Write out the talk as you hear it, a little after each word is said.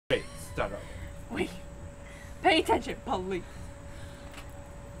Wait, stop. Wait. Pay attention, police.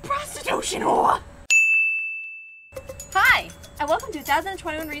 Prostitution whore! Hi, and welcome to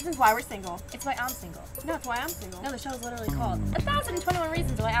 1021 Reasons Why We're Single. It's why I'm single. No, it's why I'm single. No, the show's literally called 1021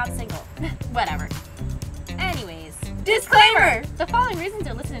 Reasons Why I'm Single. Whatever. Anyways, disclaimer! The following reasons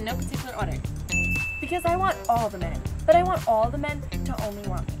are listed in no particular order. Because I want all the men, but I want all the men to only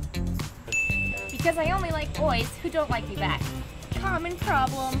want me. Because I only like boys who don't like me back. Common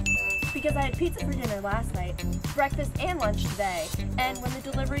problem. Because I had pizza for dinner last night, breakfast and lunch today, and when the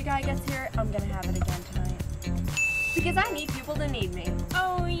delivery guy gets here, I'm gonna have it again tonight. Because I need people to need me.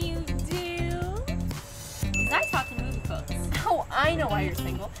 Oh, you do? Because I talk to movie quotes. Oh, I know why you're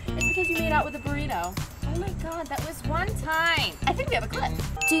single. It's because you made out with a burrito. Oh my god, that was one time. I think we have a clip.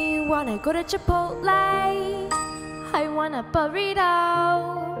 Do you wanna go to Chipotle? I want a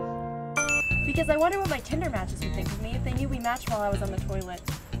burrito. Because I wonder what my Tinder matches would think of me if they knew we matched while I was on the toilet.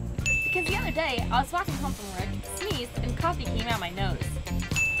 Because the other day, I was walking home from work, sneezed, and coffee came out my nose.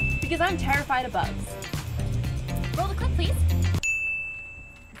 Because I'm terrified of bugs. Roll the clip, please.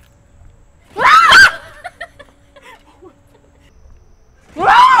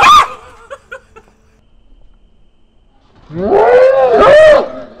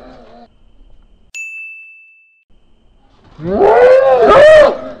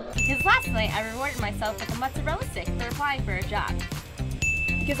 Because last night, I rewarded myself with a mozzarella stick for applying for a job.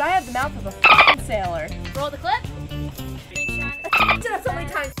 Because I have the mouth of a f***ing sailor. Roll the clip. I did it so many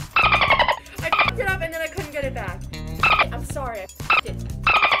times. I f***ed it up and then I couldn't get it back. I'm sorry, I f***ed it.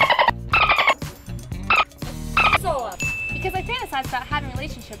 Soul up. Because I fantasize about having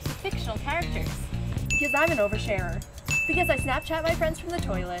relationships with fictional characters. Because I'm an oversharer. Because I Snapchat my friends from the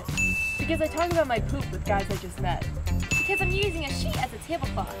toilet. Because I talk about my poop with guys I just met. Because I'm using a sheet as a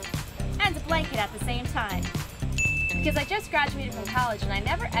tablecloth. And a blanket at the same time. Because I just graduated from college and I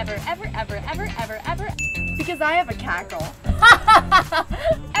never, ever, ever, ever, ever, ever, ever, because I have a cackle.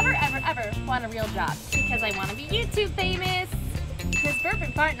 ever, ever, ever want a real job. Because I want to be YouTube famous. Because burp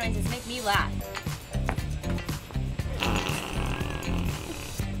and fart noises make me laugh.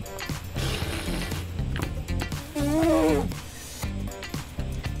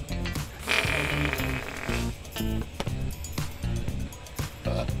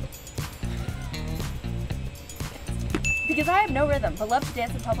 Because I have no rhythm, but love to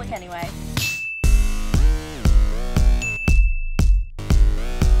dance in public anyway.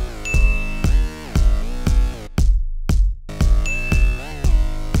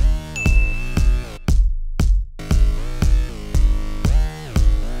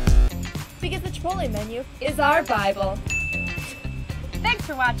 Because the Chipotle menu is our Bible. Thanks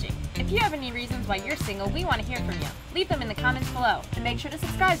for watching. If you have any reasons why you're single, we want to hear from you. Leave them in the comments below. And make sure to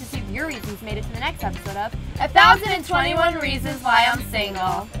subscribe to see if your reasons made it to the next episode of 1021 Reasons Why I'm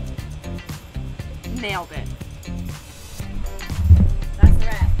Single. Nailed it.